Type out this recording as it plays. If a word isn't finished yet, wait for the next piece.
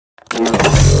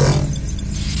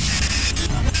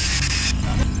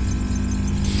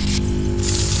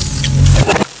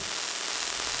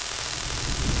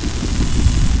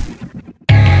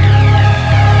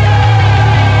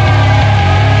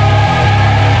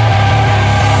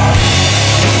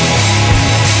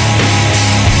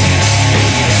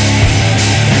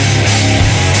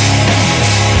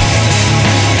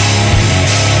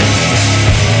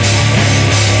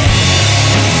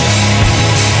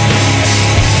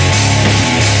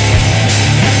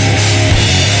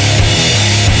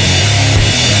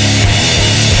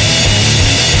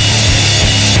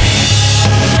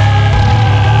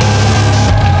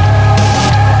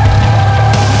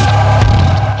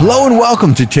Hello and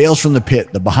welcome to Tales from the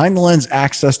Pit, the behind the lens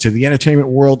access to the entertainment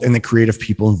world and the creative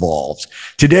people involved.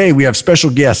 Today we have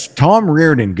special guest Tom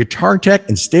Reardon, guitar tech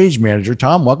and stage manager.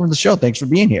 Tom, welcome to the show. Thanks for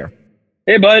being here.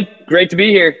 Hey, bud. Great to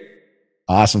be here.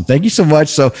 Awesome. Thank you so much.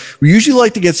 So we usually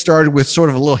like to get started with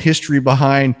sort of a little history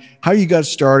behind how you got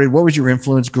started. What was your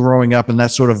influence growing up and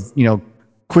that sort of,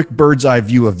 quick bird's eye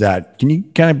view of that. Can you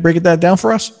kind of break that down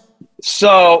for us?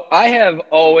 So I have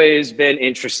always been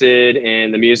interested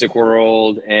in the music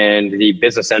world and the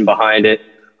business end behind it.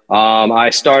 I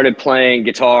started playing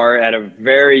guitar at a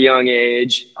very young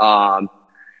age.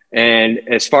 And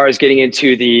as far as getting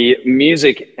into the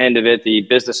music end of it, the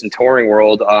business and touring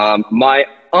world, my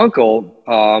uncle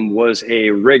was a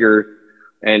rigger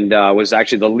and was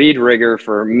actually the lead rigger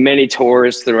for many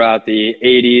tours throughout the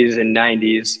 80s and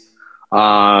 90s.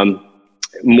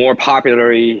 More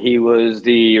popularly, he was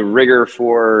the rigger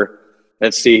for,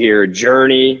 let's see here,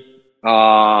 Journey.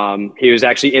 He was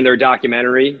actually in their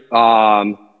documentary.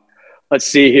 Let's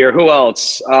see here, who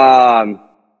else? Some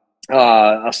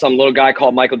little guy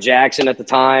called Michael Jackson at the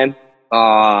time.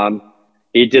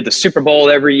 He did the Super Bowl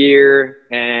every year.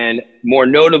 And more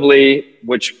notably,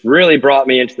 which really brought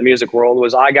me into the music world,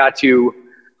 was I got to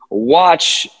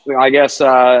watch, I guess,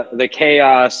 the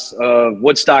chaos of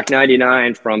Woodstock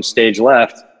 99 from stage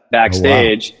left,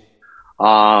 backstage. Oh,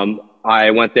 wow.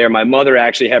 I went there. My mother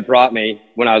actually had brought me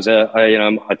when I was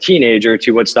a teenager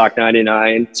to Woodstock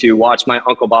 99 to watch my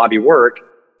Uncle Bobby work.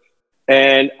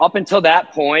 And up until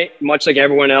that point, much like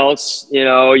everyone else,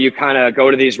 you kind of go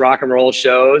to these rock and roll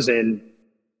shows and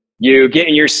you get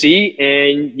in your seat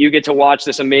and you get to watch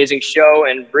this amazing show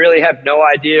and really have no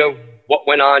idea what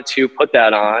went on to put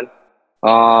that on.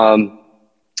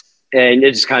 And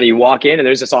it just kind of, you walk in and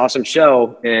there's this awesome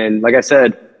show. And like I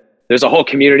said, there's a whole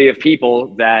community of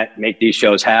people that make these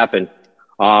shows happen.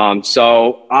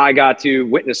 So I got to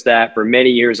witness that for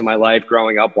many years of my life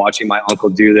growing up, watching my uncle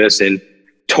do this and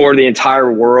tour the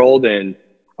entire world. And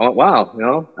I went,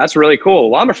 wow, that's really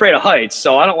cool. Well, I'm afraid of heights,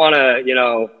 so I don't want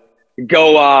to,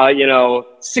 go,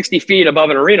 60 feet above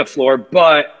an arena floor,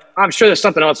 but I'm sure there's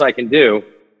something else I can do.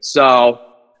 So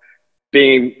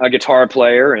being a guitar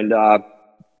player and a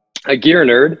gear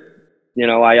nerd,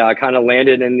 I kind of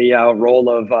landed in the role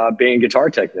of being a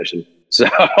guitar technician. So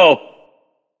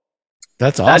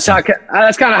that's awesome.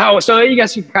 That's kind of how, so I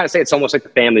guess you can kind of say it's almost like the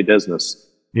family business.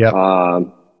 Yeah.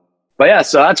 But yeah,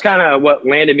 so that's kind of what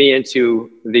landed me into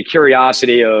the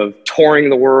curiosity of touring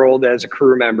the world as a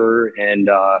crew member and,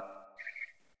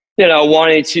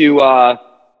 wanting to,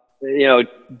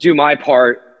 do my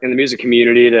part in the music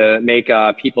community to make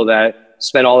people that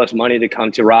spend all this money to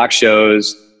come to rock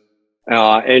shows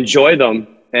enjoy them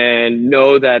and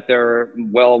know that their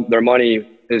money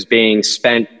is being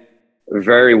spent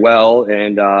very well.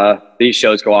 And these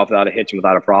shows go off without a hitch and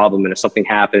without a problem. And if something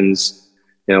happens,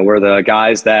 we're the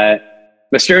guys that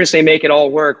mysteriously make it all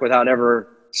work without ever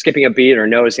skipping a beat or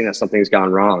noticing that something's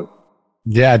gone wrong.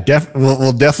 Yeah,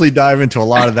 we'll definitely dive into a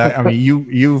lot of that. I mean,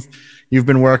 you've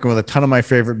been working with a ton of my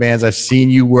favorite bands. I've seen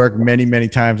you work many, many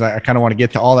times. I kind of want to get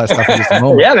to all that stuff in just a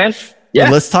moment. Yeah, man. Yeah.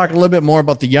 But let's talk a little bit more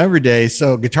about the younger days.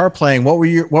 So guitar playing, what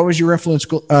was your influence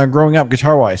growing up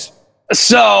guitar wise?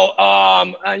 So,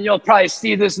 and you'll probably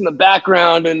see this in the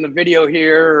background in the video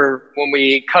here, or when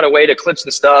we cut away to clips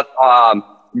and stuff.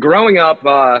 Growing up,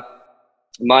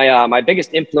 my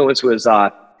biggest influence was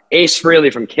Ace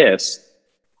Frehley from Kiss.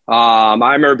 I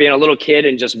remember being a little kid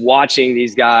and just watching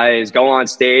these guys go on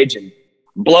stage and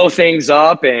blow things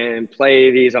up and play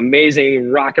these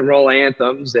amazing rock and roll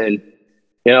anthems. And,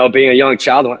 being a young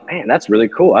child, I went, man, that's really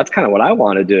cool. That's kind of what I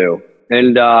want to do.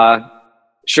 And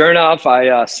sure enough,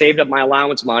 I saved up my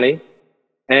allowance money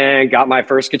and got my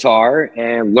first guitar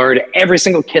and learned every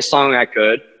single Kiss song I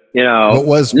could. What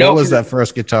was that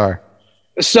first guitar?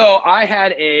 So I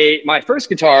had my first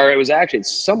guitar, it was actually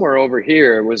somewhere over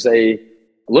here. It was a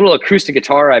little acoustic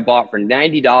guitar I bought for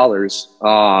 $90.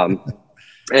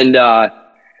 And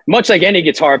much like any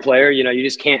guitar player, you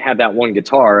just can't have that one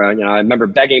guitar. I remember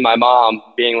begging my mom,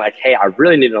 being like, hey, I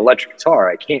really need an electric guitar.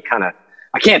 I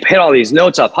can't hit all these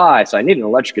notes up high, so I need an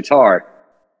electric guitar.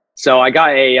 So I got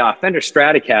a Fender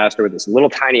Stratocaster with this little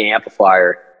tiny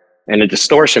amplifier and a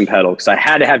distortion pedal, because I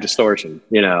had to have distortion.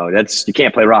 You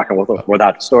can't play rock and roll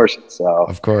without distortion. So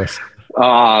of course.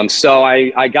 So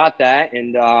I got that,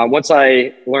 and once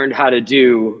I learned how to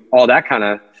do all that kind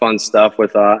of fun stuff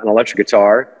with an electric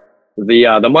guitar,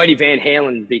 the mighty Van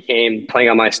Halen became playing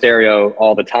on my stereo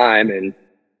all the time. And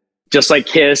just like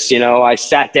Kiss, I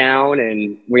sat down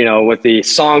and, with the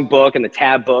song book and the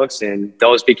tab books, and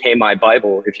those became my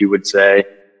Bible, if you would say.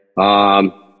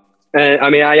 And I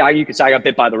mean, you could say I got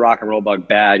bit by the rock and roll bug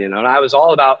bad, and I was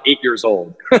all about 8 years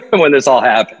old when this all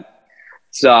happened.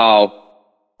 So,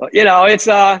 it's,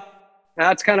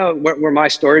 that's kind of where my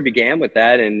story began with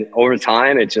that. And over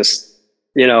time, it just,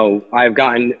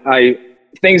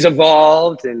 things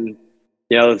evolved, and,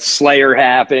 Slayer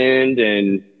happened,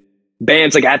 and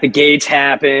bands like At the Gates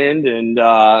happened, and,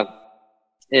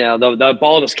 the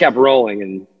ball just kept rolling.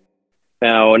 And,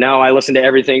 now I listen to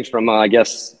everything from, I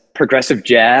guess, progressive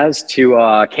jazz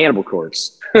to Cannibal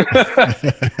Corpse.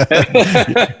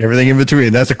 Everything in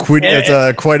between. That's quite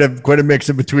a mix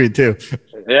in between too.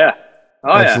 Yeah.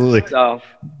 Oh, absolutely. Yeah. So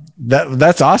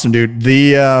that's awesome, dude.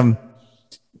 And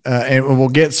we'll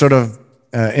get sort of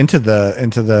into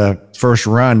the first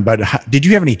run, but did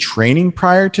you have any training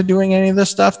prior to doing any of this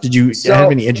stuff? Did you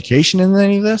have any education in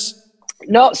any of this?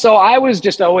 No. So I was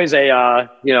just always a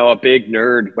big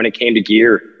nerd when it came to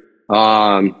gear.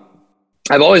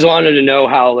 I've always wanted to know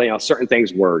how, certain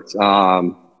things worked.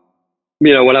 When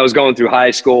I was going through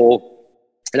high school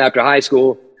and after high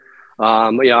school,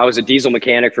 I was a diesel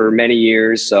mechanic for many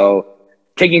years. So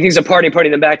taking things apart and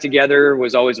putting them back together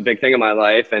was always a big thing in my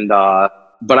life. And,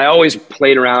 but I always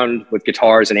played around with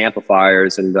guitars and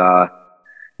amplifiers, and,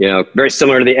 very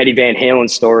similar to the Eddie Van Halen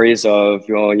stories of,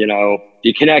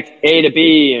 you connect A to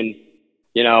B and,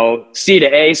 C to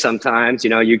A sometimes,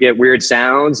 you get weird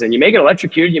sounds, and you make it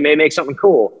electrocuted, you may make something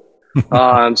cool.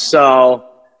 So,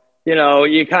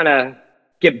 you kind of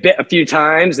get bit a few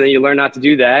times, and then you learn not to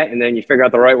do that, and then you figure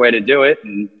out the right way to do it.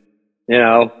 And,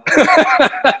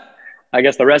 I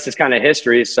guess the rest is kind of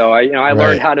history. So I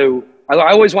learned how to,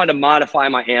 I always wanted to modify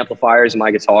my amplifiers and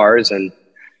my guitars. And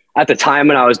at the time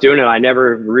when I was doing it, I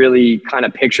never really kind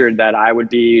of pictured that I would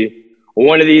be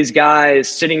one of these guys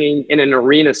sitting in an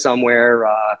arena somewhere,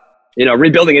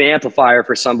 rebuilding an amplifier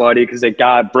for somebody because it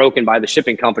got broken by the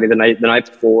shipping company the night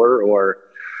before, or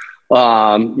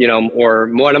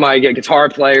one of my guitar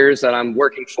players that I'm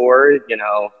working for,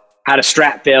 had a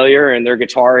strap failure and their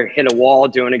guitar hit a wall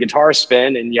doing a guitar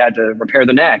spin, and you had to repair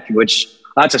the neck, which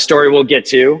that's a story we'll get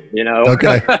to,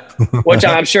 Okay. Which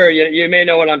I'm sure you may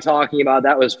know what I'm talking about.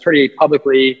 That was pretty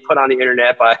publicly put on the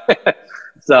internet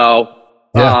so.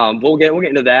 Yeah. We'll get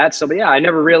into that. So, but yeah, I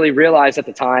never really realized at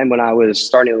the time when I was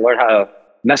starting to learn how to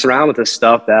mess around with this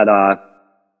stuff that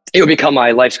it would become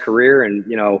my life's career, and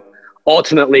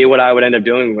ultimately what I would end up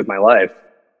doing with my life.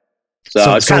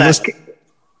 So it's kind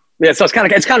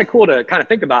of cool to kind of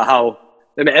think about how,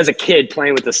 as a kid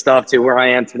playing with this stuff to where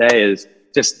I am today is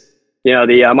just my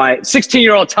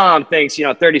 16-year-old Tom thinks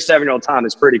 37-year-old Tom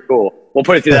is pretty cool. We'll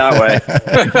put it through that way.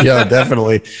 Yeah,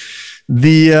 definitely.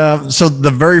 So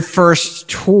the very first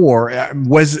tour,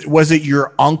 was it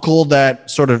your uncle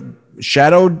that sort of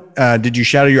shadowed? Did you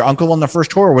shadow your uncle on the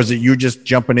first tour, or was it you just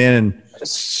jumping in?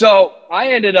 So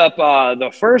I ended up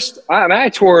I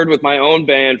toured with my own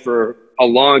band for a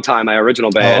long time, my original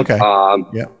band,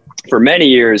 for many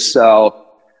years. So,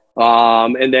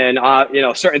 and then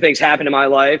certain things happened in my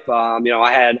life. I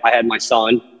had my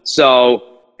son,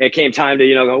 so it came time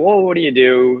to go, well, what do you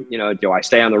do? Do I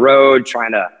stay on the road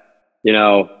trying to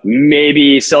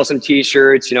maybe sell some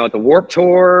t-shirts, at the Warped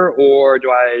Tour, or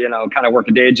do I, kind of work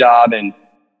a day job and,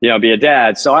 be a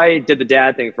dad? So I did the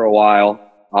dad thing for a while.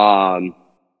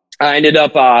 I ended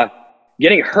up,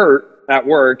 getting hurt at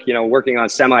work, working on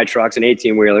semi trucks and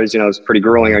 18-wheelers, it's pretty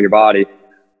grueling on your body.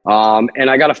 And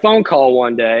I got a phone call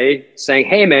one day saying,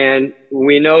 hey man,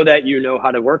 we know that you know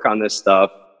how to work on this stuff.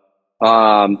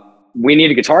 We need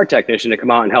a guitar technician to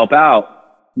come out and help out.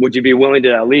 Would you be willing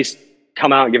to at least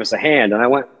come out and give us a hand? And I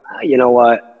went, you know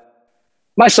what?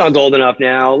 My son's old enough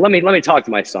now. Let me talk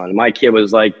to my son. And my kid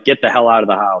was like, get the hell out of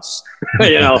the house.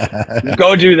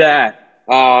 Go do that.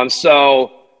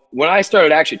 So when I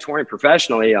started actually touring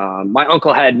professionally, my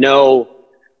uncle had no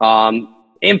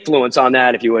influence on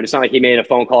that, if you would. It's not like he made a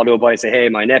phone call to a buddy and say, hey,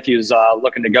 my nephew's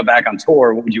looking to go back on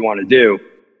tour. What would you want to do?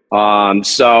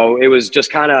 So it was just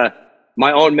kind of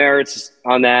my own merits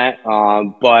on that.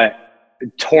 But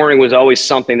touring was always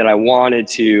something that I wanted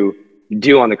to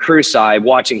do on the crew side,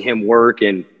 watching him work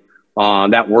and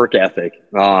that work ethic.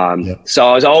 So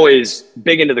I was always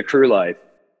big into the crew life.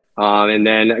 And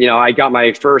then, I got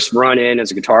my first run in as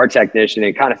a guitar technician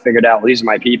and kind of figured out, well, these are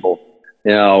my people.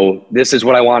 This is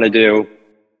what I want to do.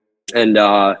 And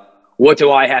what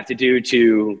do I have to do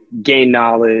to gain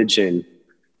knowledge and,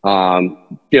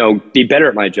 be better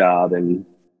at my job? And,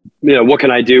 what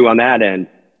can I do on that end?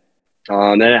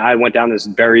 Then I went down this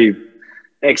very,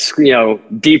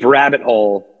 deep rabbit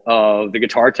hole of the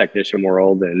guitar technician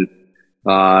world, and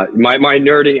my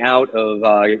nerding out of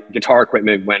guitar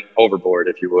equipment went overboard,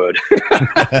 if you would.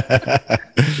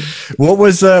 What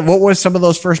was some of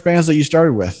those first bands that you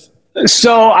started with?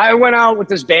 So I went out with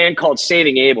this band called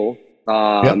Saving Abel.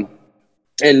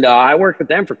 And I worked with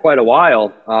them for quite a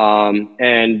while.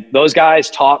 And those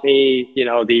guys taught me, you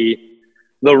know, the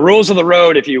rules of the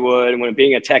road, if you would, when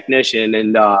being a technician.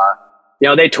 And, you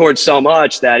know, they toured so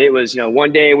much that it was, you know,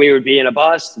 one day we would be in a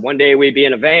bus, one day we'd be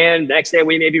in a van, the next day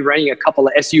we may be renting a couple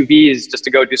of SUVs just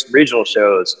to go do some regional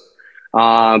shows.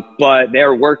 But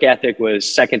their work ethic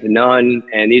was second to none.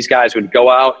 And these guys would go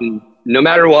out and no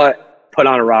matter what, put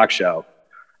on a rock show.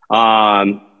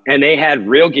 And they had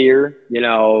real gear, you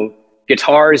know,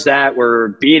 guitars that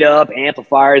were beat up,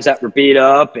 amplifiers that were beat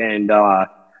up, and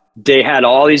they had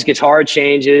all these guitar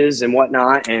changes and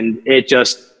whatnot. And it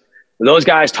just, those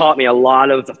guys taught me a lot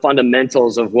of the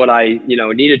fundamentals of what I, you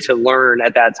know, needed to learn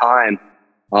at that time,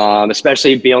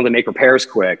 especially being able to make repairs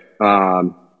quick. You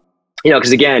know,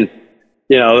 because again,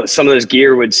 you know, some of this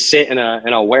gear would sit in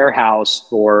a warehouse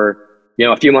for, you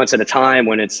know, a few months at a time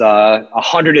when it's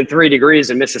 103 degrees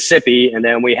in Mississippi, and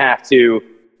then we have to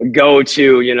go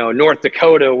to, you know, North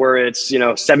Dakota where it's, you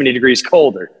know, 70 degrees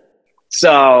colder.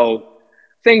 So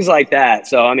things like that.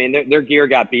 So, I mean, their gear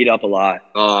got beat up a lot.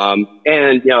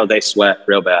 And, you know, they sweat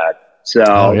real bad. So,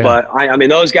 but I mean,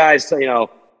 those guys, you know,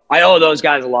 I owe those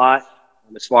guys a lot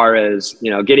as far as,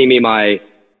 you know, getting me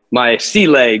my sea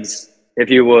legs, if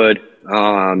you would.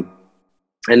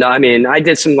 And I mean, I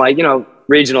did some like, you know,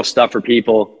 regional stuff for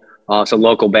people, some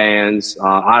local bands.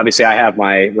 Obviously I have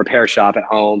my repair shop at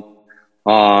home.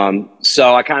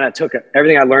 So I kind of took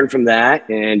everything I learned from that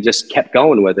and just kept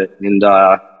going with it. And,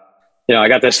 you know, I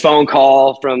got this phone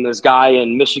call from this guy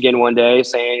in Michigan one day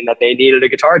saying that they needed a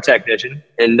guitar technician.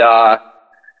 And I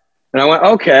went,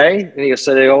 okay. And he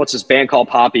said, oh, what's this band called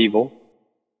Pop Evil?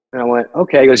 And I went,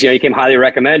 okay. He goes, you know, you came highly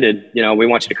recommended. You know, we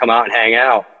want you to come out and hang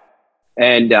out.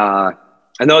 And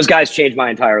those guys changed my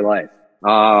entire life.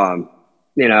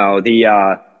 You know,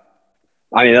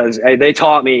 I mean, they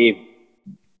taught me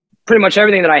pretty much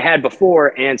everything that I had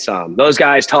before and some. Those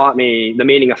guys taught me the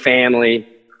meaning of family,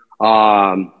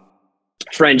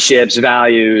 friendships,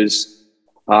 values,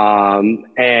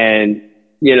 and,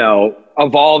 you know,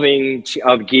 evolving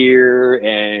of gear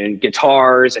and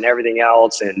guitars and everything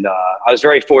else. And I was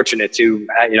very fortunate to,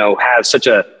 you know, have such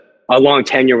a long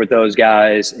tenure with those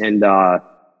guys and, you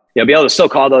know, be able to still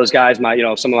call those guys my, you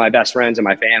know, some of my best friends and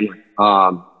my family.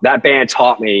 That band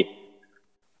taught me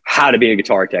how to be a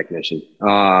guitar technician,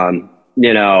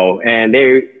 you know, and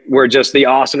they were just the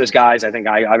awesomest guys I think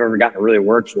I've ever gotten to really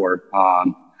work for.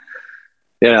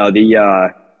 You know,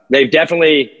 they've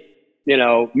definitely, you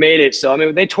know, made it. So, I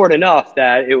mean, they toured enough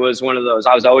that it was one of those,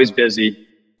 I was always busy.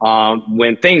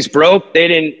 When things broke,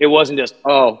 it wasn't just,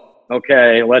 oh,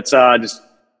 okay, let's just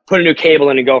put a new cable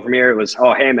in and go from here. It was,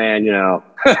 oh, hey man, you know,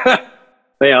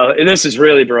 you know, this is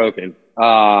really broken.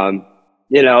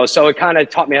 You know, so it kind of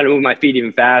taught me how to move my feet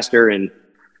even faster and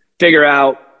figure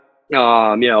out, you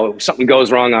know, something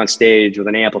goes wrong on stage with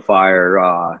an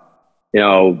amplifier, you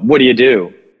know, what do you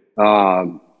do?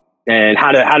 And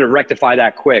how to rectify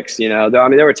that quick, you know. I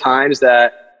mean, there were times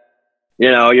that,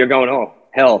 you know, you're going, oh,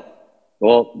 hell,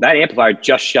 well, that amplifier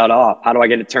just shut off. How do I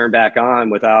get it turned back on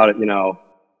without, you know,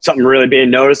 something really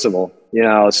being noticeable, you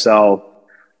know? So,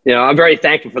 you know, I'm very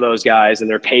thankful for those guys and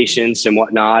their patience and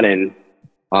whatnot. And,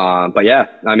 but yeah,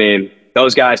 I mean,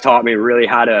 those guys taught me really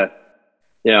how to,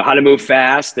 you know, how to move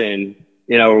fast and,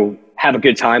 you know, have a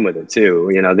good time with it too.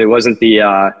 You know, there wasn't the,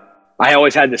 I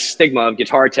always had the stigma of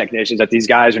guitar technicians that these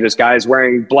guys are just guys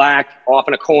wearing black off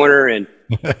in a corner and,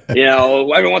 you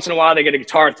know, every once in a while they get a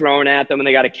guitar thrown at them and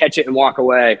they got to catch it and walk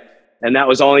away. And that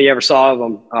was all you ever saw of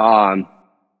them.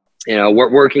 You know,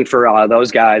 working for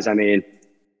those guys. I mean,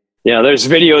 you know, there's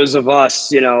videos of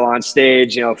us, you know, on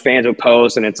stage, you know, fans will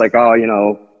post and it's like, oh, you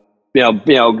know,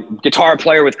 guitar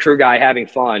player with crew guy having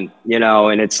fun, you know,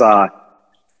 and it's, you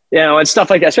know, and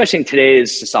stuff like that, especially in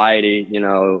today's society, you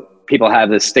know, people have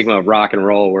this stigma of rock and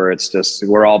roll where it's just,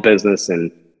 we're all business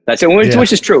and that's it,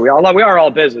 which is true. We are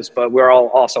all business, but we're all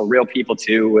also real people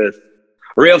too with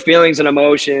real feelings and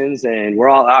emotions. And we're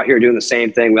all out here doing the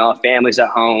same thing. We all have families at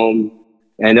home.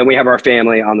 And then we have our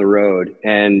family on the road,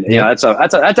 and you know that's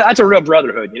a real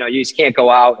brotherhood. You know, you just can't go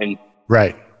out and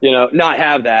you know not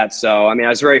have that. So I mean, I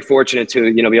was very fortunate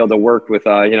to be able to work with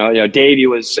you know Davey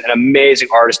was an amazing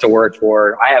artist to work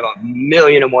for. I have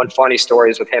 1,000,001 funny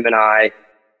stories with him and I.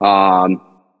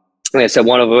 Like I said,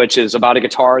 one of which is about a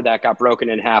guitar that got broken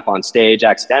in half on stage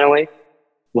accidentally.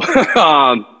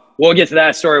 We'll get to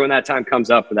that story when that time comes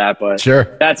up for that. But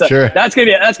that's gonna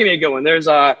be a good one. There's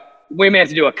we may have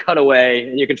to do a cutaway,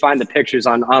 and you can find the pictures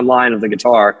online of the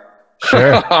guitar.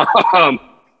 Sure.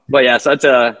 But yeah, so it's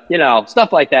you know,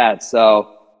 stuff like that.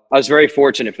 So I was very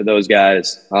fortunate for those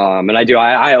guys. And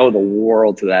I owe the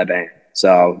world to that band.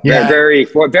 So very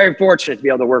fortunate to be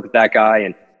able to work with that guy.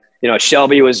 And, you know,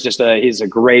 Shelby was he's a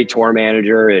great tour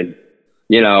manager. And,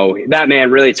 you know, that man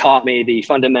really taught me the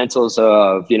fundamentals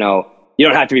of, you know, you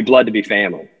don't have to be blood to be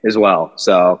family as well.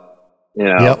 So, you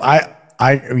know,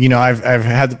 I've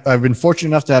been fortunate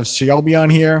enough to have Shelby on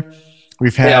here.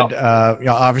 We've had,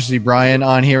 obviously Brian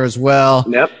on here as well.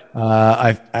 Yep.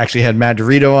 I've actually had Matt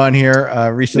Dorito on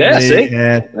here recently,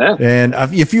 and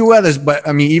a few others. But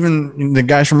I mean, even the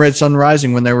guys from Red Sun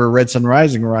Rising, when they were Red Sun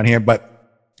Rising, were on here. But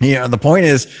you know, the point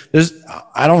is,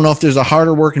 I don't know if there's a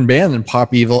harder working band than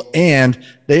Pop Evil, and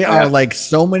they are like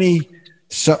some of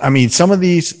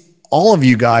these, all of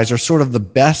you guys are sort of the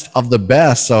best of the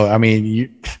best. So I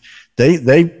mean,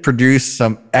 They produce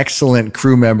some excellent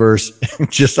crew members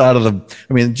just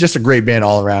a great band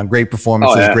all around, great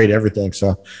performances, great everything.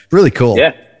 So really cool.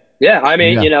 Yeah. Yeah. I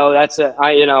mean, you know,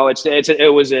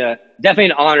 it was definitely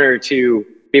an honor to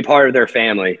be part of their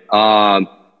family.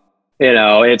 You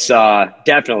know, it's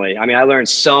definitely, I mean, I learned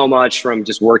so much from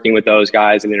just working with those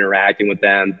guys and interacting with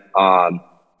them.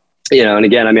 You know, and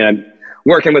again, I mean, I'm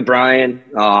working with Brian,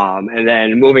 and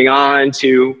then moving on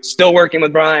to still working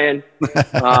with Brian.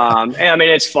 And I mean,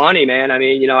 it's funny, man. I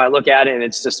mean, you know, I look at it and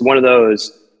it's just one of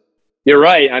those, you're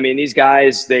right. I mean, these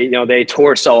guys, they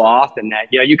tour so often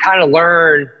that, you know, you kind of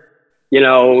learn, you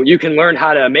know, you can learn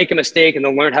how to make a mistake and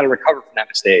then learn how to recover from that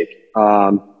mistake.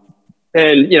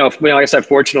 And, you know, like I said,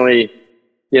 fortunately,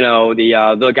 you know,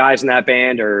 the guys in that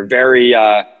band are very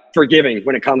forgiving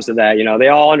when it comes to that. You know, they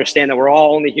all understand that we're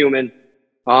all only human.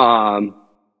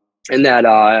 And that,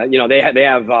 you know, they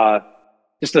have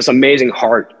just this amazing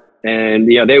heart,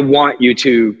 and, you know, they want you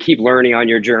to keep learning on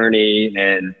your journey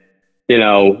and, you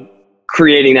know,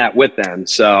 creating that with them.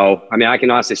 So, I mean, I can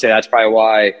honestly say that's probably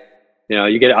why, you know,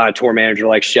 you get a tour manager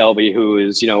like Shelby, who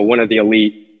is, you know, one of the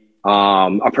elite,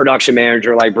 a production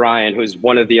manager like Brian, who's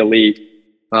one of the elite.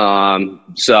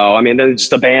 So, I mean, then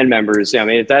just the band members, I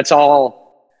mean, that's all.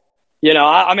 You know,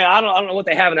 I mean, I don't know what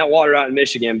they have in that water out in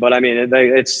Michigan, but I mean,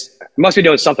 it must be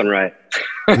doing something right.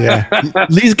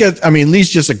 Lee's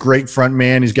just a great front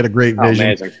man. He's got a great vision.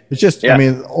 Amazing. It's just, I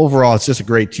mean, overall, it's just a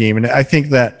great team. And I think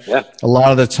that a lot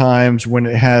of the times when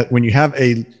you have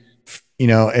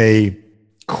a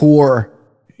core,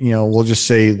 you know, we'll just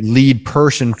say lead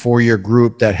person for your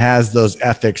group that has those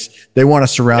ethics, they want to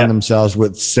surround themselves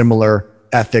with similar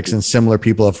ethics and similar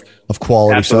people of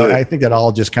quality. Absolutely. So I think that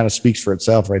all just kind of speaks for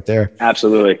itself right there.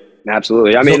 Absolutely.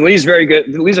 I mean, Lee's very good.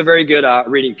 Lee's a very good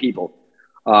reading people.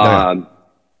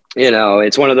 You know,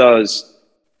 it's one of those,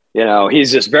 you know, he's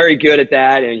just very good at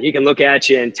that, and he can look at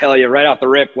you and tell you right off the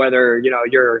rip whether, you know,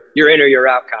 you're in or you're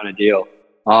out kind of deal.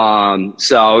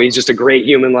 So he's just a great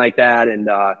human like that. And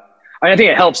I think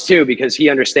it helps too, because he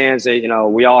understands that, you know,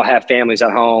 we all have families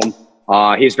at home.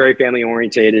 He's very family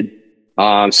orientated.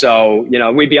 So, you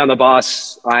know, we'd be on the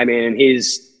bus. I mean,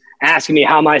 he's asking me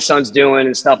how my son's doing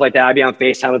and stuff like that. I'd be on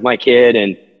FaceTime with my kid,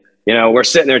 and, you know, we're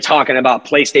sitting there talking about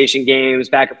PlayStation games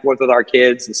back and forth with our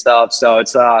kids and stuff. So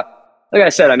it's, like I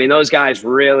said, I mean, those guys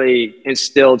really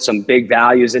instilled some big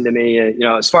values into me, you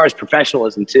know, as far as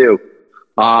professionalism too.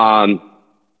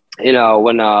 You know,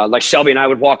 when, like Shelby and I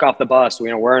would walk off the bus, you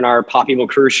know, wearing our Pop Evil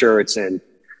crew shirts, and,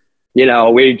 you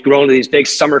know, we'd go to these big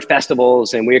summer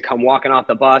festivals, and we'd come walking off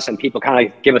the bus, and people kind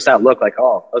of give us that look like,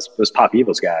 oh, those Pop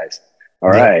Evil's guys. All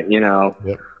right. You know,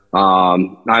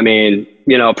 I mean,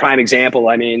 you know, prime example,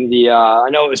 I mean, I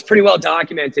know it was pretty well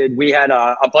documented. We had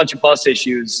a bunch of bus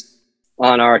issues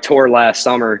on our tour last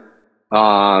summer.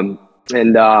 And,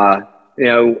 you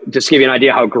know, just to give you an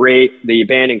idea how great the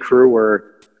band and crew were,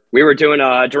 we were doing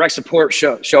a direct support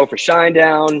show for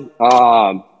Shinedown.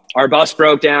 Our bus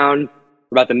broke down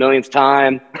for about the millionth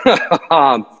time.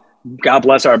 God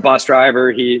bless our bus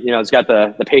driver. He, you know, has got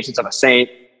the patience of a saint.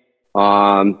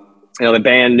 You know, the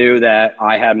band knew that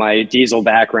I had my diesel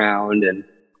background and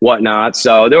whatnot.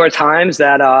 So there were times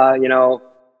that, you know,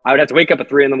 I would have to wake up at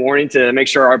 3 a.m. to make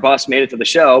sure our bus made it to the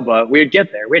show, but we'd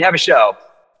get there. We'd have a show.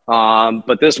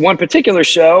 But this one particular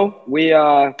show,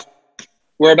 we're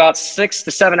about 6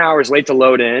 to 7 hours late to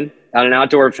load in at an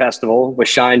outdoor festival with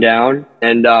Shinedown.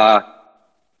 And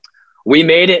we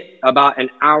made it about an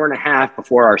hour and a half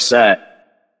before our set,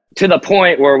 to the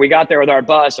point where we got there with our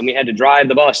bus and we had to drive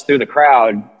the bus through the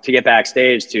crowd to get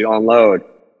backstage to unload.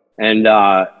 And,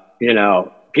 you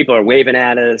know, people are waving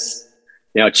at us,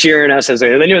 you know, cheering us as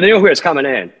they knew who was coming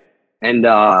in. And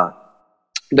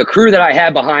the crew that I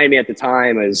had behind me at the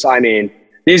time is, I mean,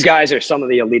 these guys are some of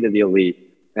the elite of the elite.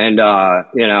 And,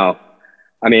 you know,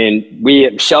 I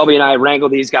mean, Shelby and I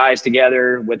wrangled these guys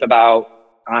together with about,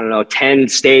 I don't know, 10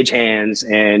 stagehands,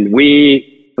 and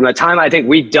we from the time I think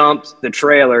we dumped the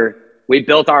trailer, we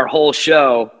built our whole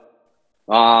show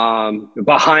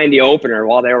behind the opener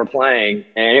while they were playing.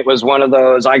 And it was one of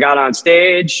those, I got on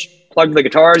stage, plugged the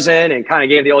guitars in, and kind of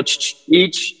gave the old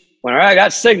each. Went, all right, I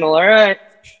got signal, all right.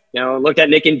 Looked at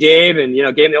Nick and Dave and,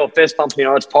 gave them the old fist pump,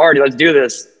 let's party, let's do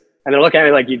this. And they're looking at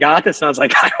me like, you got this? And I was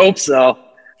like, I hope so.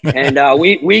 And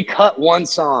we cut one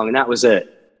song, and that was it.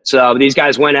 So these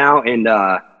guys went out and,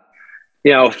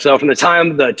 so from the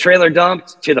time the trailer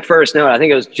dumped to the first note, I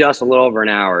think it was just a little over an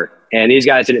hour. And these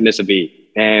guys didn't miss a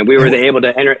beat. And we were able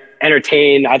to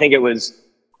entertain, I think it was,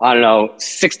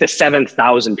 6,000 to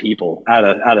 7,000 people at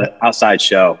a outside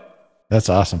show. That's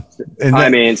awesome.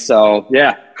 So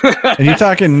yeah. And you're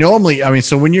talking normally,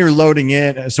 so when you're loading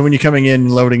in, so when you're coming in,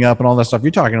 loading up and all that stuff,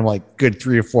 you're talking like good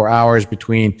 3 or 4 hours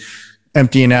between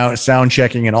emptying out, sound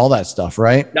checking and all that stuff,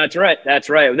 right? That's right. That's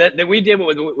right. That we did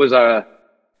was a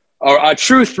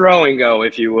true throw and go,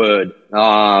 if you would.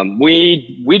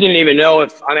 We didn't even know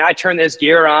I turned this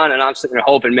gear on and I'm sitting there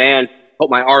hoping, man, hope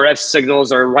my RF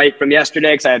signals are right from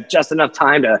yesterday, because I have just enough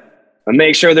time to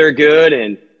make sure they're good.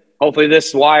 And hopefully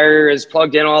this wire is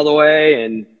plugged in all the way.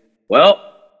 And well,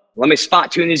 let me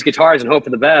spot tune these guitars and hope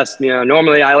for the best.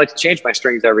 Normally I like to change my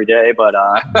strings every day, but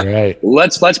right.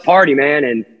 let's party, man.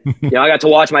 And I got to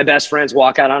watch my best friends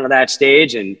walk out onto that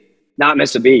stage and not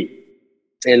miss a beat.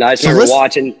 And I just remember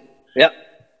watching. Yep.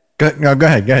 Go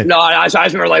ahead. No, I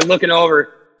just remember like looking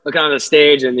on the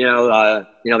stage, and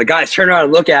the guys turn around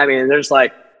and look at me, and they're just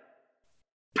like,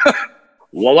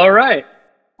 "Well, all right,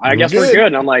 I guess we're good."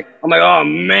 And I'm like, "Oh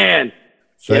man."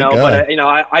 But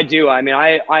I do.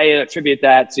 I attribute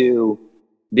that to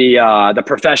the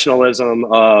professionalism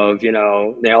of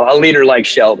a leader like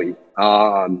Shelby,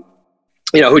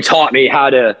 who taught me how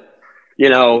to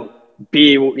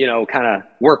be kind of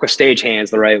work with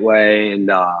stagehands the right way, and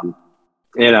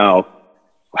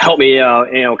help me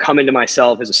come into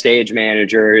myself as a stage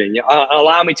manager, and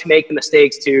allow me to make the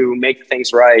mistakes to make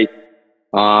things right.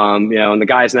 And the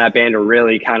guys in that band are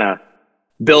really kind of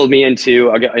build me into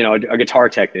a guitar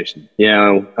technician,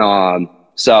 so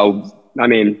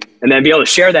and then be able to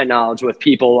share that knowledge with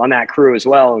people on that crew as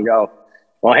well, and go,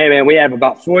 well, hey man, we have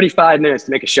about 45 minutes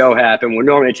to make a show happen, when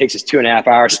normally it takes us 2.5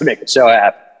 hours to make a show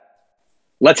happen.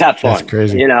 Let's have fun. That's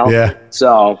crazy. Yeah.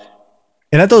 So,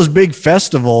 and at those big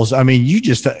festivals,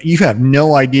 you have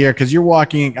no idea, because you're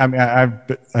walking. I've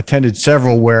attended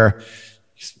several where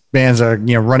bands are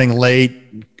running late,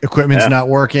 equipment's not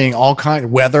working, all kind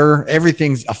of weather,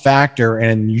 everything's a factor,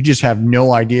 and you just have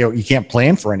no idea. You can't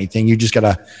plan for anything. You just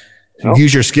gotta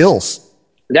use your skills.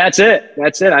 That's it.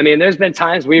 There's been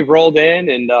times we've rolled in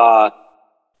and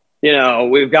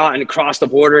we've gotten across the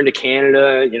border into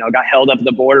Canada, got held up at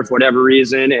the border for whatever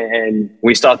reason, and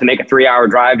we still have to make a 3-hour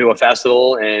drive to a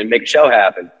festival and make a show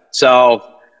happen. So,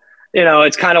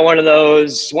 it's kind of one of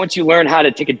those, once you learn how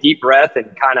to take a deep breath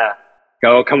and kind of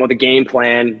come with a game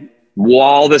plan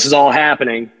while this is all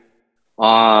happening,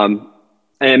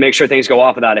 and make sure things go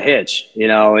off without a hitch,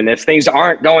 and if things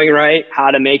aren't going right,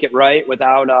 how to make it right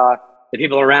without the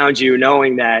people around you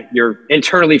knowing that you're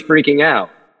internally freaking out.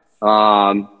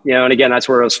 And again, that's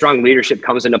where a strong leadership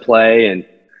comes into play, and,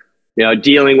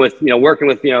 dealing with, working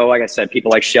with, like I said,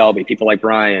 people like Shelby, people like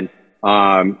Brian,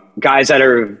 guys that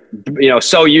are,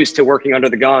 so used to working under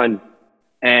the gun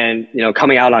and,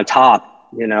 coming out on top,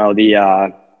 and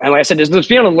like I said, just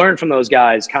being able to learn from those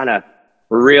guys kind of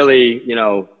really,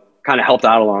 kind of helped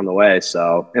out along the way.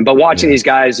 So, but watching these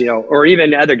guys, or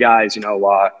even other guys,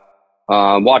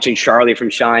 watching Charlie from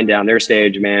Shine Down, their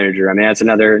stage manager. That's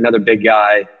another big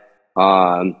guy.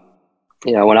 When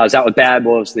I was out with Bad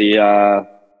Wolves, the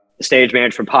stage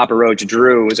manager from Papa Roach,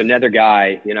 Drew, was another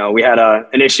guy. We had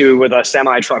an issue with a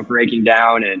semi truck breaking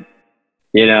down, and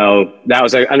that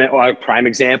was a prime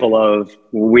example of,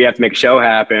 we have to make a show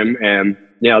happen. And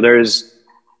there's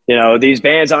these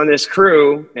bands on this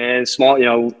crew, and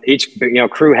small, each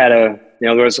crew had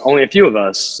there was only a few of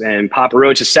us, and Papa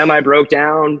Roach's semi broke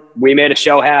down. We made a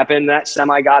show happen. That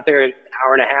semi got there an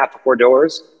hour and a half before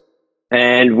doors,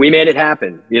 and we made it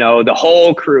happen. The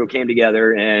whole crew came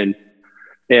together, and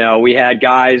we had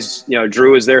guys,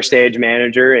 Drew was their stage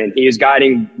manager, and he was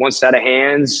guiding one set of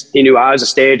hands. He knew I was a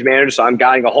stage manager, so I'm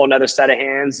guiding a whole nother set of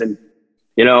hands. And,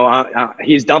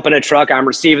 he's dumping a truck, I'm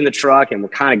receiving the truck, and we're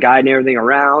kind of guiding everything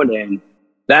around. And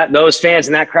those fans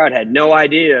in that crowd had no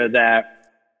idea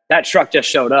that truck just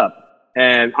showed up.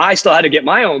 And I still had to get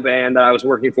my own band that I was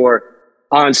working for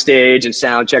on stage and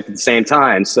sound checked at the same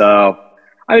time. So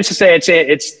I would just say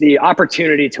it's the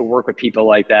opportunity to work with people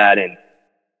like that, and,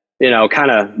 kind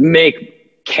of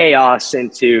make chaos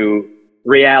into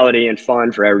reality and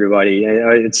fun for everybody.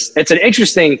 It's an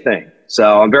interesting thing.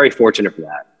 So I'm very fortunate for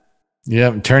that.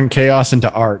 Yeah, turn chaos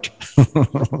into art.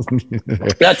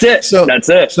 That's it. That's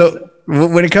it. So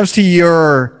when it comes to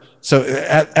your, so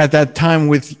at that time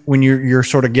when you're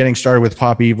sort of getting started with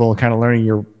Pop Evil, kind of learning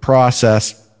your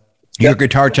process, you're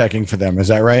guitar teching for them. Is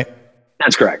that right?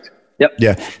 That's correct. Yep.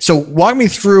 Yeah. So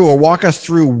walk us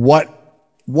through what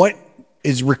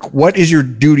is your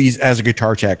duties as a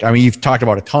guitar tech? I mean, you've talked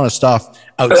about a ton of stuff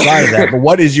outside of that, but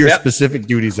what is your specific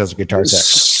duties as a guitar tech?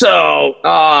 So,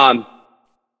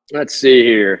 let's see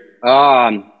here.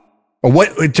 Or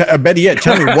better yet,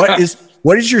 tell me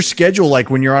what is your schedule like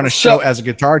when you're on a show as a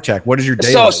guitar tech? What is your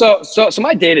day like? So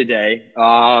my day to day,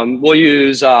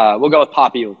 we'll go with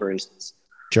Pop Evil, for instance.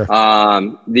 Sure.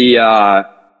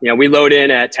 We load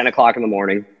in at 10 o'clock in the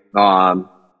morning, or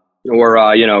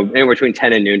in between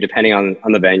 10 and noon, depending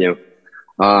on the venue.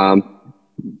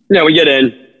 We get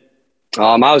in.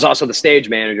 I was also the stage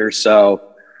manager,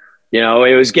 so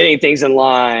it was getting things in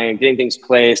line, getting things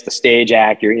placed, the stage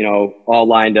accurate, all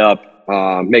lined up,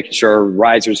 making sure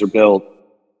risers are built.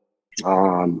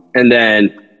 And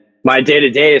then my day to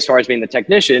day, as far as being the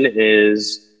technician,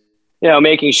 is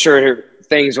making sure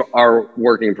things are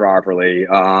working properly.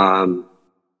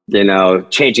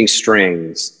 Changing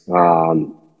strings.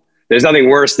 There's nothing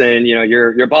worse than,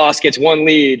 your boss gets one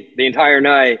lead the entire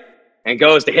night and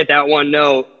goes to hit that one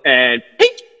note and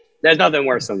pink. There's nothing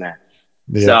worse than that.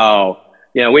 Yeah. So,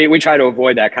 we try to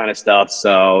avoid that kind of stuff.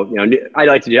 So, I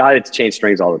like to change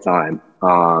strings all the time.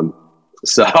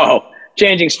 So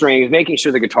changing strings, making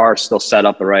sure the guitar is still set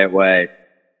up the right way.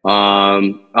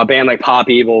 A band like Pop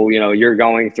Evil,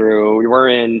 we're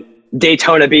in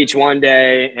Daytona Beach one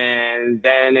day and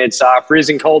then it's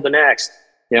freezing cold the next.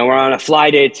 We're on a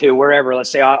fly day to wherever, let's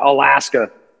say Alaska,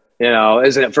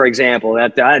 isn't it? For example,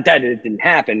 that didn't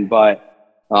happen, but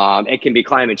it can be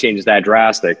climate change is that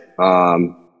drastic.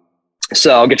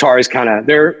 So guitars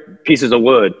they're pieces of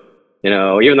wood,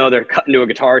 even though they're cut into a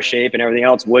guitar shape and everything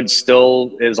else, wood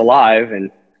still is alive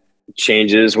and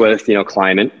changes with,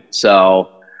 climate.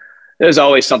 So there's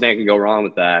always something that can go wrong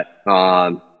with that.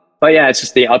 But yeah, it's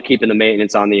just the upkeep and the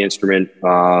maintenance on the instrument.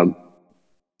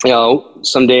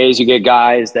 Some days you get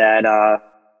guys that,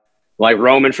 like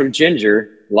Roman from Ginger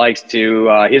likes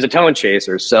to, he's a tone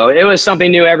chaser. So it was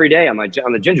something new every day on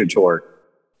the Ginger tour.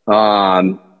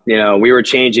 We were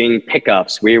changing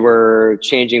pickups. We were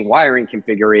changing wiring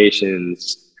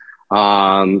configurations.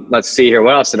 Let's see here.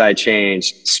 What else did I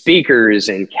change? Speakers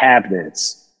and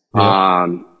cabinets.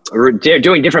 Yeah. We're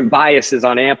doing different biases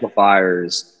on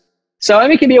amplifiers. So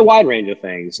it can be a wide range of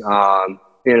things. Like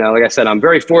I said, I'm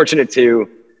very fortunate to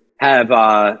have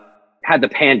had the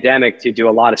pandemic to do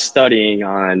a lot of studying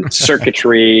on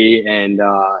circuitry and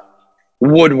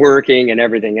woodworking and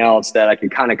everything else that I can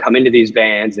kind of come into these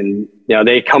bands and,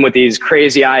 they come with these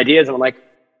crazy ideas and I'm like,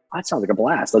 oh, that sounds like a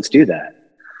blast. Let's do that.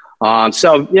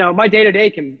 So, my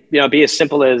day-to-day can, be as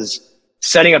simple as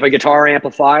setting up a guitar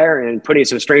amplifier and putting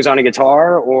some strings on a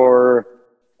guitar, or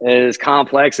as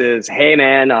complex as, hey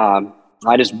man,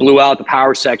 I just blew out the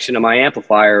power section of my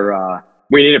amplifier.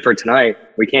 We need it for tonight.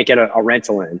 We can't get a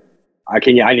rental in. I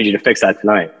need you to fix that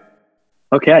tonight.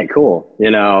 Okay, cool.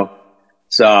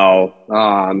 So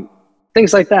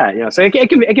things like that. So it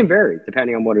can vary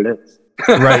depending on what it is.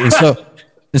 Right. And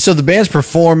so the band's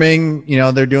performing.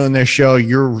 They're doing their show.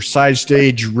 You're side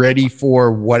stage, ready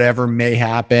for whatever may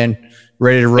happen,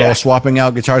 ready to roll, swapping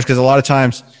out guitars. Because a lot of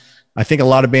times, I think a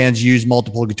lot of bands use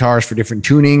multiple guitars for different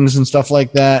tunings and stuff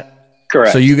like that.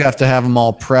 Correct. So you have to have them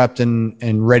all prepped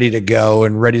and ready to go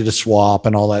and ready to swap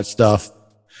and all that stuff.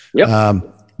 Yep.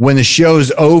 When the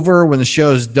show's over, when the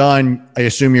show's done, I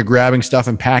assume you're grabbing stuff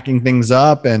and packing things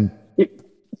up and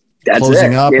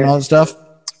closing up and all that stuff.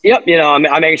 Yep. I'm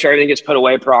making sure everything gets put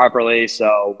away properly.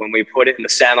 So when we put it in the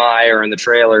semi or in the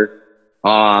trailer,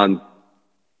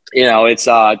 it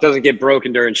doesn't get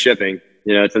broken during shipping,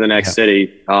 to the next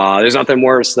city. There's nothing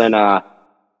worse than,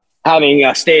 having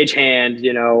a stage-hand,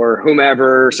 or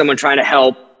whomever, someone trying to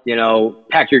help,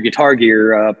 pack your guitar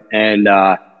gear up and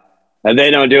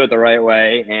they don't do it the right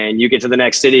way. And you get to the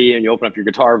next city and you open up your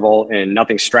guitar vault and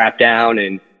nothing's strapped down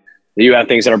and you have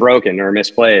things that are broken or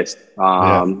misplaced,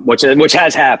 which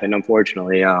has happened,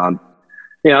 unfortunately. And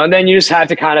then you just have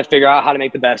to kind of figure out how to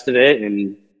make the best of it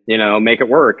and, make it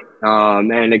work.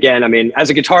 And again, as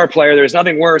a guitar player, there's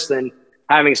nothing worse than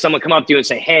having someone come up to you and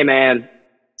say, hey man,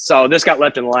 so this got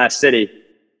left in the last city,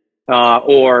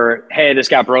 or, hey, this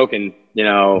got broken,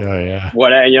 what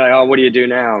do you do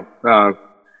now?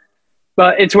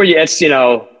 But it's where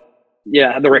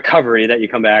the recovery that you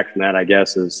come back from that, I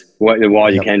guess, is all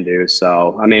you can do.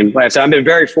 So, like I said, I've been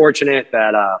very fortunate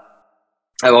that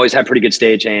I've always had pretty good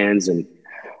stage hands and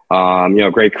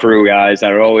Great crew guys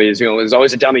that are always, there's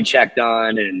always a dummy check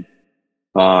done. And,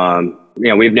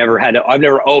 I've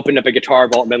never opened up a guitar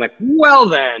vault and been like, well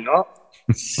then,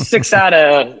 6 out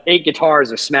of 8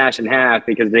 guitars are smashed in half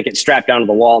because they get strapped down to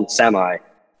the wall in semi,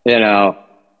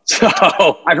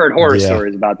 So I've heard horror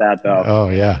stories about that though. Oh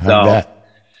yeah.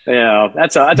 So,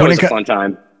 that's always a fun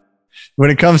time. When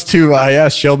it comes to, I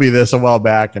asked Shelby this a while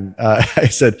back, and I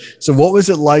said, so what was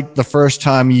it like the first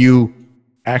time you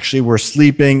actually were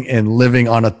sleeping and living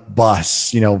on a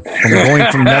bus, from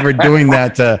going from never doing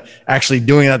that to actually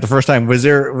doing that the first time? Was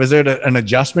there an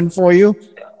adjustment for you?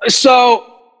 So,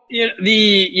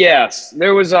 yes,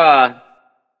 there was, I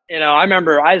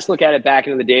remember I just look at it back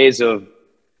into the days of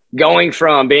going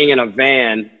from being in a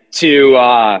van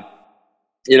to,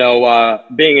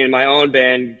 being in my own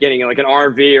band, getting like an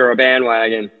RV or a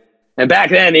bandwagon. And back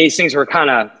then these things were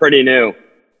kind of pretty new.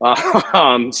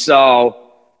 So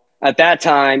at that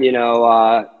time,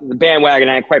 the bandwagon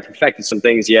hadn't quite perfected some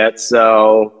things yet.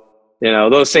 So,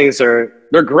 those things they're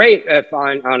great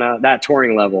on that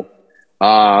touring level.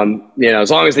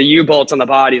 As long as the U-bolts on the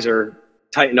bodies are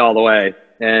tightened all the way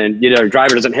and, the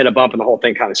driver doesn't hit a bump and the whole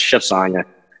thing kind of shifts on you.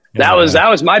 That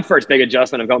was my first big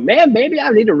adjustment of going, man, maybe I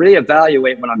need to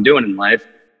reevaluate what I'm doing in life.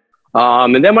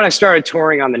 And then when I started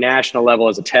touring on the national level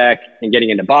as a tech and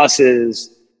getting into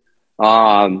buses,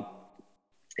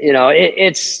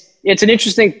 it's an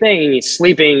interesting thing,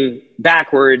 sleeping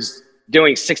backwards,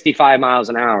 doing 65 miles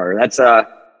an hour. That's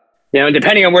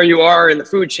depending on where you are in the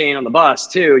food chain on the bus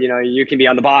too, you can be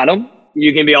on the bottom,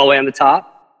 you can be all the way on the top.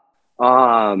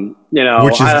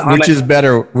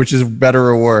 Which is better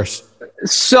or worse?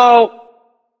 So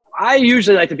I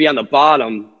usually like to be on the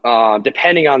bottom,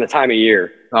 depending on the time of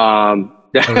year. Oh,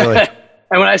 really?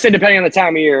 And when I say depending on the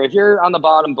time of year, if you're on the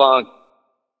bottom bunk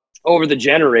over the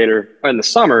generator in the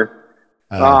summer,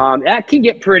 that can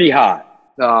get pretty hot.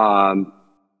 And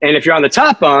if you're on the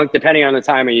top bunk, depending on the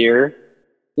time of year,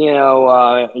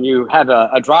 and you have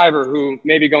a driver who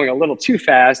may be going a little too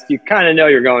fast, you kind of know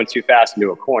you're going too fast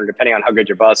into a corner, depending on how good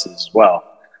your bus is as well.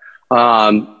 But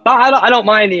I don't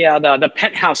mind the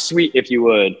penthouse suite, if you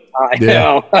would. I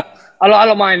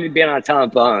don't mind being on a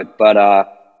top bunk, but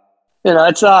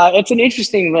it's an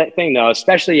interesting thing though,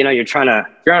 especially if you're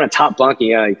on a top bunk,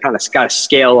 you kind of got to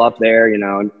scale up there,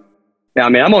 I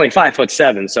mean, I'm only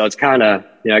 5'7", so it's kind of,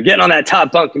 getting on that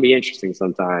top bunk can be interesting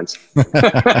sometimes. I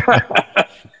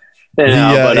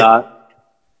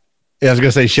was going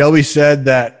to say, Shelby said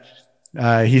that,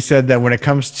 he said that when it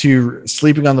comes to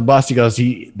sleeping on the bus, he goes,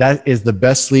 that is the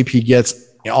best sleep he gets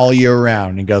all year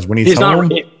round. He goes, when he's home,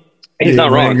 he's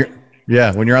not wrong.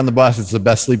 When you're on the bus, it's the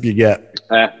best sleep you get.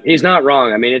 He's not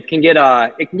wrong. I mean, it can get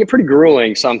pretty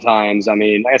grueling sometimes. I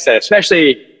mean, like I said,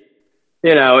 especially,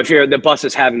 if the bus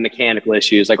is having mechanical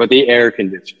issues, like with the air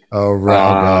conditioning. Oh,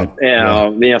 right.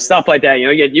 Stuff like that.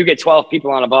 You get 12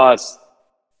 people on a bus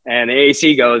and the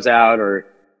AC goes out, or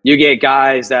you get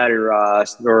guys that are,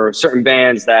 or certain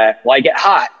bands that like it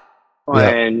hot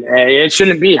and it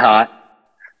shouldn't be hot.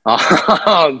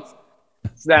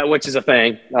 Which is a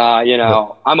thing.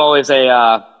 I'm always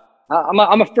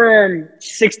I'm a firm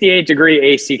 68-degree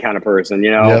AC kind of person,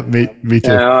 Yeah, me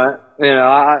too. I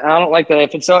don't like that.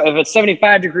 If it's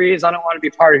 75 degrees, I don't want to be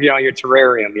part of, your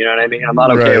terrarium. You know what I mean? I'm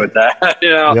not okay with that.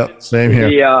 Yep, same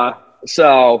here.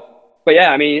 But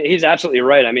yeah, I mean, he's absolutely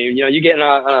right. I mean, you get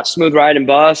on a smooth riding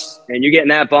bus and you get in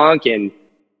that bunk and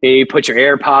you put your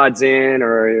AirPods in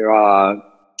or,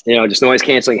 just noise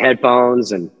canceling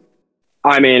headphones. And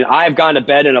I mean, I've gone to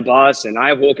bed in a bus and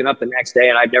I've woken up the next day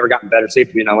and I've never gotten better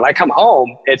sleep. When I come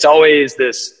home, it's always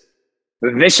this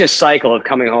vicious cycle of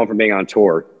coming home from being on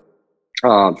tour.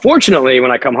 Fortunately,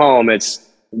 when I come home, it's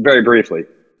very briefly,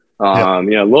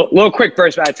 little quick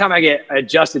burst. By the time I get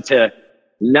adjusted to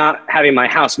not having my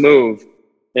house move,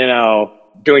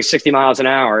 doing 60 miles an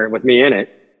hour with me in it,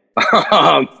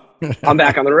 I'm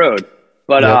back on the road.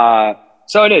 But,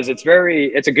 so it is,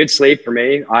 it's a good sleep for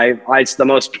me. It's the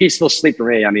most peaceful sleep for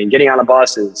me. I mean, getting on a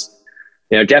bus is,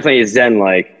 definitely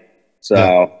Zen-like.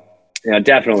 So,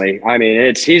 definitely. I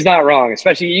mean, he's not wrong,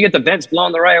 especially you get the vents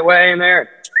blowing the right way in there.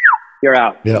 You're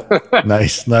out. Yep.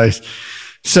 Nice.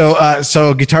 So,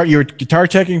 you're guitar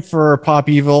teching for Pop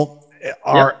Evil.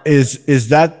 Is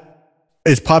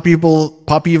Pop Evil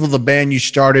the band you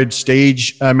started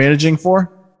stage managing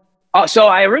for? So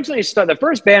I originally started, the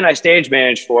first band I stage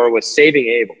managed for was Saving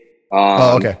Abel.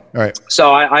 Okay. All right.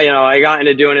 So I got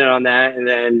into doing it on that. And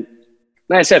then,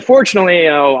 like I said, fortunately,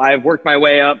 I've worked my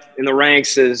way up in the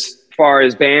ranks as far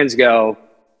as bands go.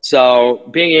 So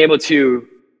being able to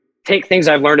take things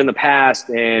I've learned in the past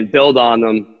and build on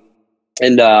them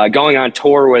and going on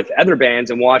tour with other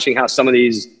bands and watching how some of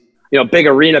these big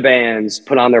arena bands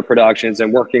put on their productions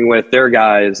and working with their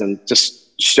guys and just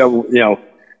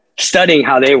studying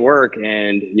how they work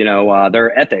and,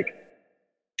 their ethic,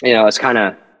 it's kind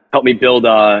of helped me build,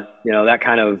 that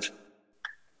kind of,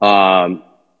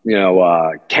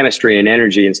 chemistry and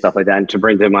energy and stuff like that, and to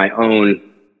bring to my own,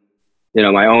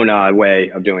 way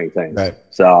of doing things. Right.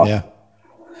 So, yeah.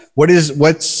 What is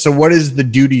the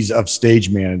duties of stage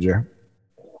manager?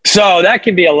 So that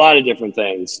can be a lot of different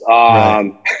things.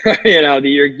 Right.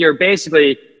 You're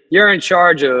basically, you're in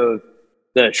charge of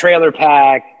the trailer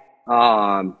pack,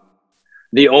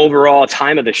 the overall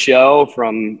time of the show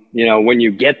from, when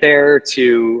you get there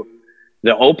to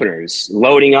the openers,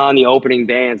 loading on the opening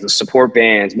bands, the support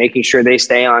bands, making sure they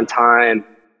stay on time,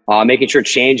 making sure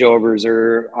changeovers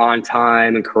are on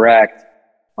time and correct.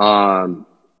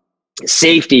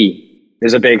 Safety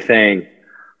is a big thing.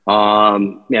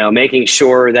 Making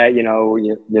sure that,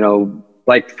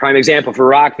 like prime example for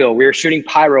Rockville, we were shooting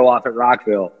pyro off at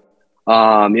Rockville.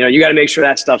 You got to make sure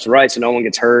that stuff's right so no one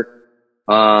gets hurt.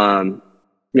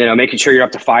 Making sure you're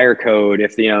up to fire code.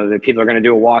 If, the people are going to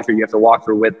do a walkthrough, you have to walk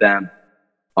through with them.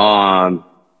 Guiding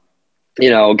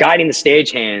the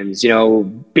stagehands,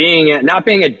 not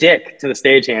being a dick to the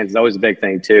stagehands is always a big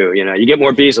thing too. You get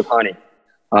more bees with honey.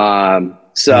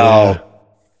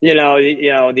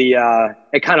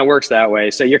 It kind of works that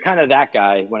way. So you're kind of that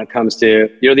guy when it comes to,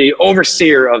 the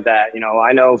overseer of that.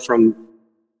 I know from,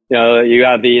 you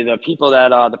got the people that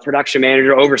the production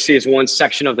manager oversees one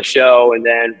section of the show. And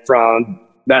then from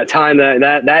that time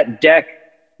that deck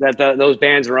that those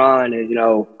bands are on,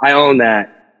 I own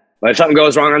that. But if something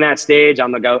goes wrong on that stage,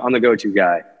 I'm the go-to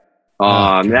guy.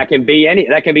 Okay. That can be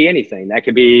anything. That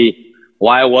could be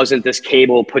why wasn't this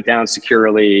cable put down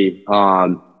securely?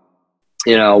 Why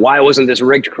wasn't this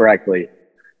rigged correctly?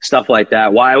 Stuff like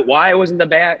that. Why wasn't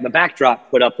the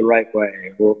backdrop put up the right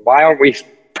way? Why aren't we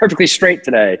perfectly straight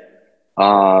today?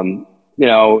 And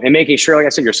making sure, like I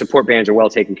said, your support bands are well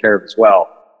taken care of as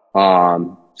well.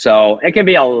 So it can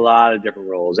be a lot of different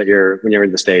roles when you're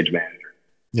in the stage manager.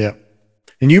 Yeah.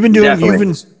 And you've been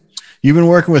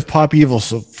working with Pop Evil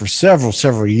for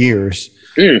several years.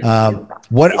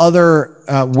 What other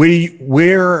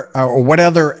what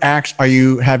other acts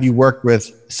have you worked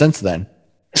with since then?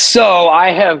 So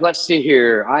let's see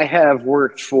here. I have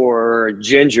worked for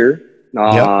Ginger.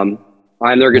 I'm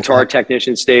their guitar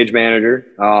technician, stage manager.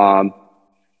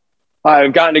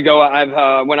 I've gotten to go.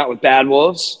 I've went out with Bad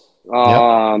Wolves,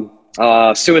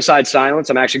 Suicide Silence.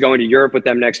 I'm actually going to Europe with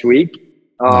them next week.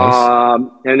 Nice.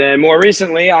 And then more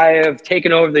recently, I have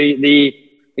taken over the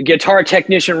guitar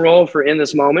technician role for In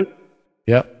This Moment.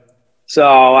 Yep.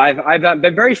 So I've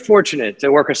been very fortunate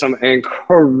to work with some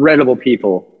incredible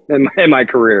people in my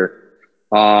career.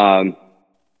 And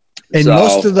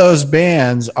most of those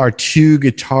bands are 2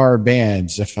 guitar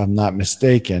bands, if I'm not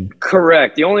mistaken.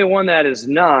 Correct. The only one that is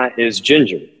not is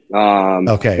Ginger.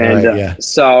 Okay. And, right, yeah.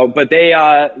 But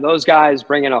those guys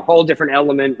bring in a whole different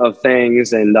element of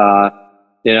things. And,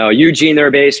 Eugene, their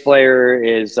bass player,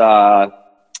 is,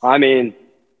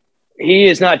 he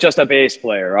is not just a bass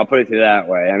player. I'll put it that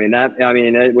way.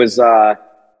 It was,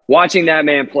 watching that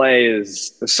man play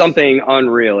is something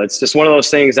unreal. It's just one of those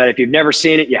things that if you've never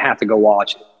seen it, you have to go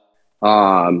watch it.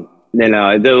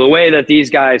 The way that these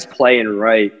guys play and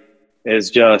write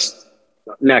is just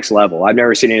next level. I've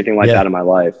never seen anything like that in my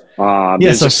life.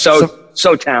 It's just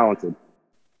so talented.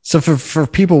 So for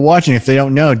people watching, if they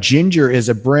don't know, Ginger is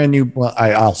a brand new,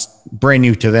 brand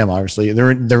new to them, obviously.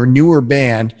 They're a newer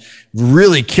band,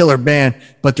 really killer band,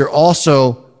 but they're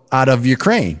also out of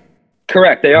Ukraine.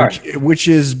 Correct, they are. Which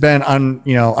has been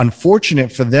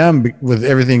unfortunate for them with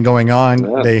everything going on.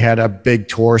 Yeah. They had a big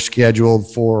tour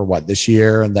scheduled for this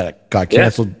year, and that got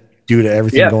canceled due to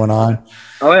everything going on.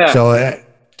 Oh yeah. So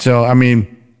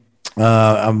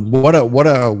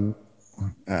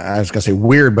I was gonna say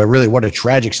weird, but really, what a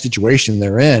tragic situation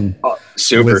they're in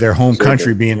with their home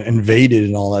country being invaded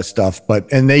and all that stuff.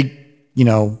 And they,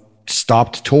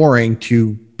 stopped touring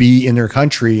to be in their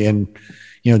country and,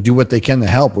 do what they can to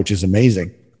help, which is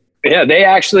amazing. Yeah, they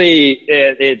actually,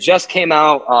 it just came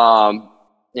out.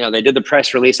 They did the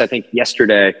press release, I think,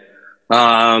 yesterday.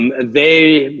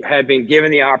 They had been given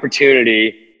the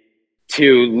opportunity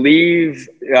to leave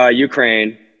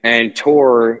Ukraine and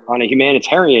tour on a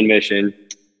humanitarian mission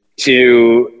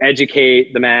to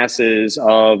educate the masses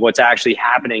of what's actually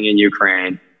happening in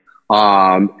Ukraine.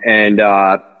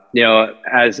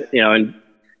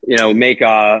 Make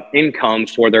income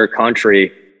for their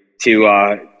country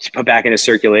to put back into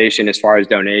circulation as far as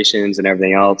donations and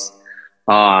everything else.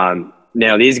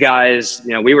 These guys,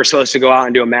 we were supposed to go out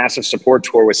and do a massive support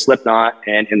tour with Slipknot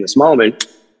and In This Moment.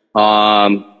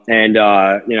 And And,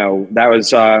 you know, that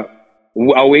was a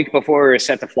week before we were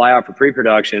set to fly out for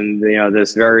pre-production.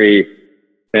 You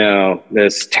know,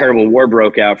 this terrible war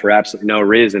broke out for absolutely no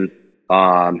reason.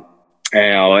 You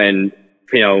know, and,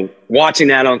 you know, watching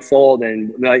that unfold,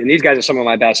 and these guys are some of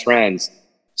my best friends.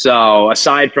 So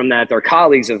aside from that, they're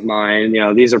colleagues of mine. You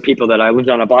know, these are people that I lived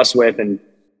on a bus with, and,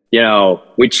 you know,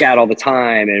 we chat all the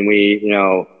time, and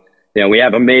we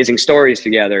have amazing stories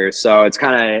together. So it's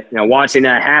kind of, you know, watching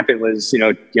that happen was,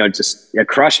 just, it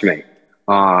crushed me.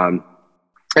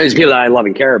 There's people that I love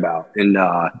and care about. And,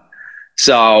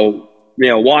 so, you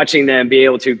know, watching them be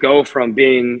able to go from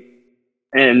being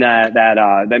in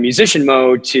that musician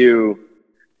mode to,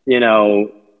 you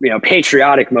know,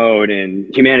 patriotic mode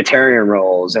and humanitarian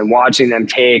roles, and watching them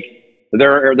take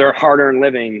their hard-earned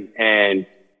living and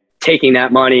taking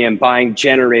that money and buying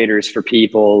generators for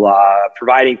people,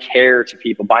 providing care to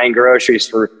people, buying groceries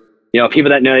for, you know, people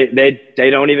that know they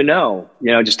don't even know,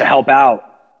 you know, just to help out.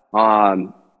 I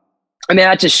mean,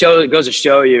 that just goes to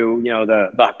show you, you know,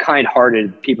 the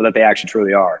kind-hearted people that they actually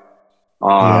truly are.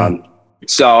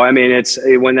 So, I mean, it's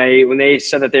when they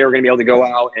said that they were going to be able to go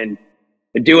out and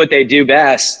do what they do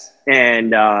best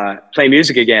and play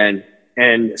music again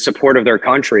in support of their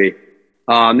country,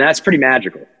 that's pretty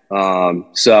magical.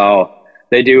 So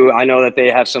they do. I know that they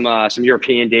have some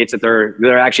European dates that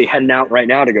they're actually heading out right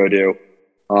now to go do.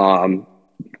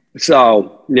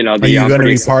 So, you know, are you going to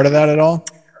be part of that at all?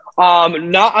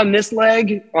 Not on this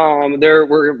leg.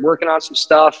 We're working on some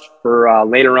stuff for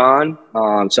later on.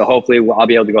 So hopefully I'll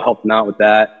be able to go help them out with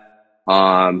that.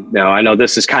 I know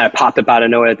this has kind of popped up out of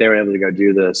nowhere that they were able to go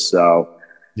do this. So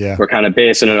yeah, we're kind of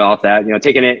basing it off that, you know,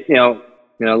 taking it, a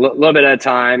little bit at a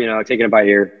time, you know, taking it by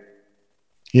ear.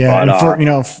 Yeah. But,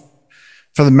 and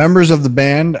for the members of the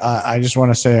band, I just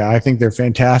want to say, I think they're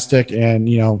fantastic. And,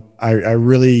 you know, I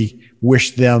really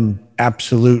wish them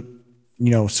absolute,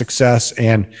 success,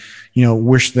 and,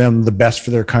 wish them the best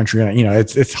for their country. And,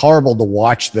 it's horrible to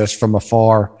watch this from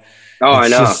afar. Oh, I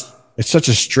know. It's such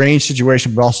a strange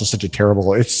situation, but also such a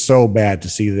terrible, it's so bad to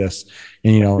see this.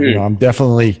 And, I'm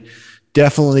definitely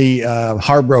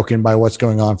heartbroken by what's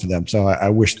going on for them. So I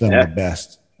wish them the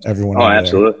best. Everyone. Oh,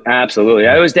 absolutely. There. Absolutely.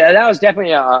 That was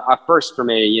definitely a first for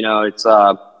me. It's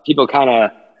people kind of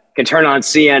can turn on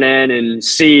CNN and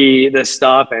see this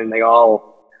stuff and they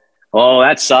go, oh,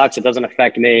 that sucks. It doesn't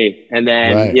affect me. And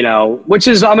then, which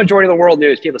is a majority of the world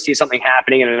news. People see something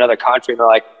happening in another country and they're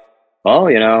like, oh,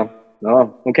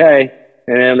 okay.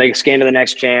 And then they scan to the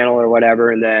next channel or whatever.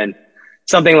 And then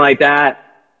something like that,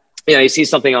 you see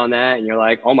something on that and you're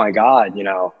like, oh my God,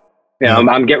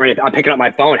 I'm getting ready. I'm picking up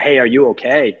my phone. Hey, are you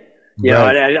okay?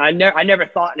 I never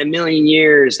thought in a million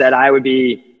years that I would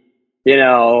be,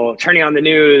 turning on the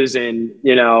news and,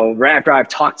 right after I've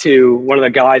talked to one of the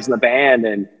guys in the band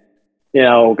and,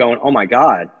 going, oh my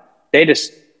God,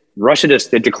 Russia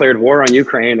just declared war on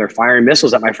Ukraine. They're firing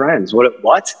missiles at my friends.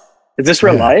 What? Is this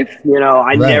real life?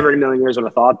 I never in a million years would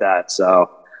have thought that. So,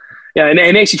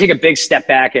 it makes you take a big step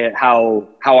back at how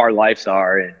our lives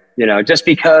are. And, just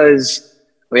because,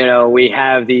 we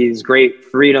have these great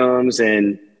freedoms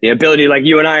and the ability, like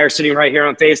you and I are sitting right here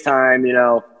on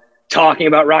FaceTime, talking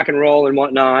about rock and roll and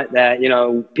whatnot, that,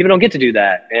 people don't get to do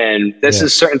that. And this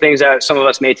is certain things that some of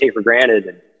us may take for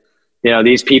granted. And,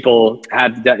 these people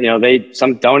have,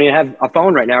 some don't even have a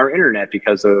phone right now or internet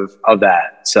because of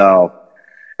that. So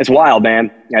it's wild,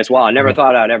 man. It's wild. I never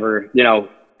thought I'd ever,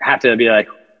 have to be like,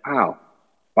 wow,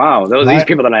 these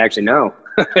people that I actually know.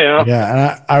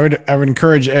 Yeah, and I would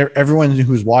encourage everyone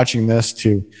who's watching this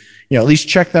to, at least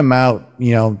check them out.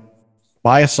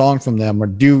 Buy a song from them, or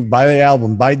buy the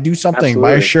album, do something, Absolutely.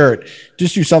 Buy a shirt,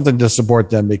 just do something to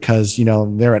support them because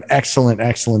they're an excellent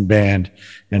band,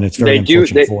 and it's very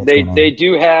unfortunate. They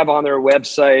do have on their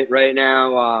website right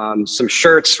now some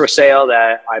shirts for sale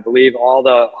that I believe all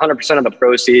the 100% of the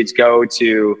proceeds go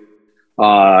to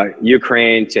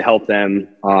Ukraine to help them,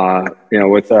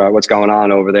 with what's going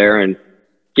on over there, and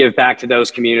give back to those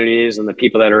communities and the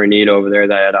people that are in need over there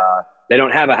that they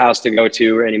don't have a house to go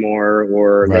to anymore,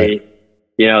 or they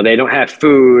don't have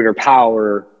food or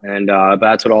power, and but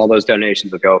that's what all those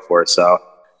donations will go for. So,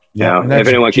 if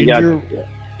anyone can get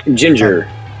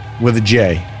Ginger with a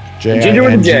J, Ginger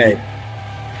with a J,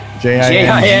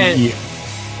 Jinjer.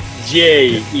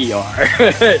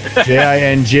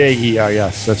 Jinjer.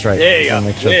 Yes, that's right. There you go.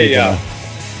 There you go.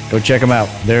 Go check them out.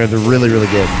 They're really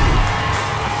good.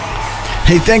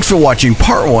 Hey, thanks for watching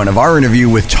part 1 of our interview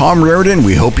with Tom Reardon.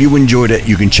 We hope you enjoyed it.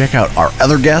 You can check out our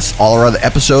other guests, all our other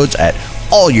episodes at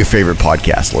all your favorite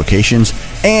podcast locations,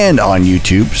 and on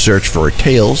YouTube, search for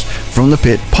Tales from the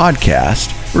Pit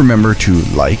podcast. remember to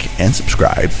like and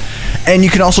subscribe. And you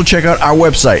can also check out our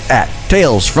website at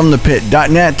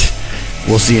talesfromthepit.net.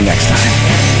 We'll see you next time.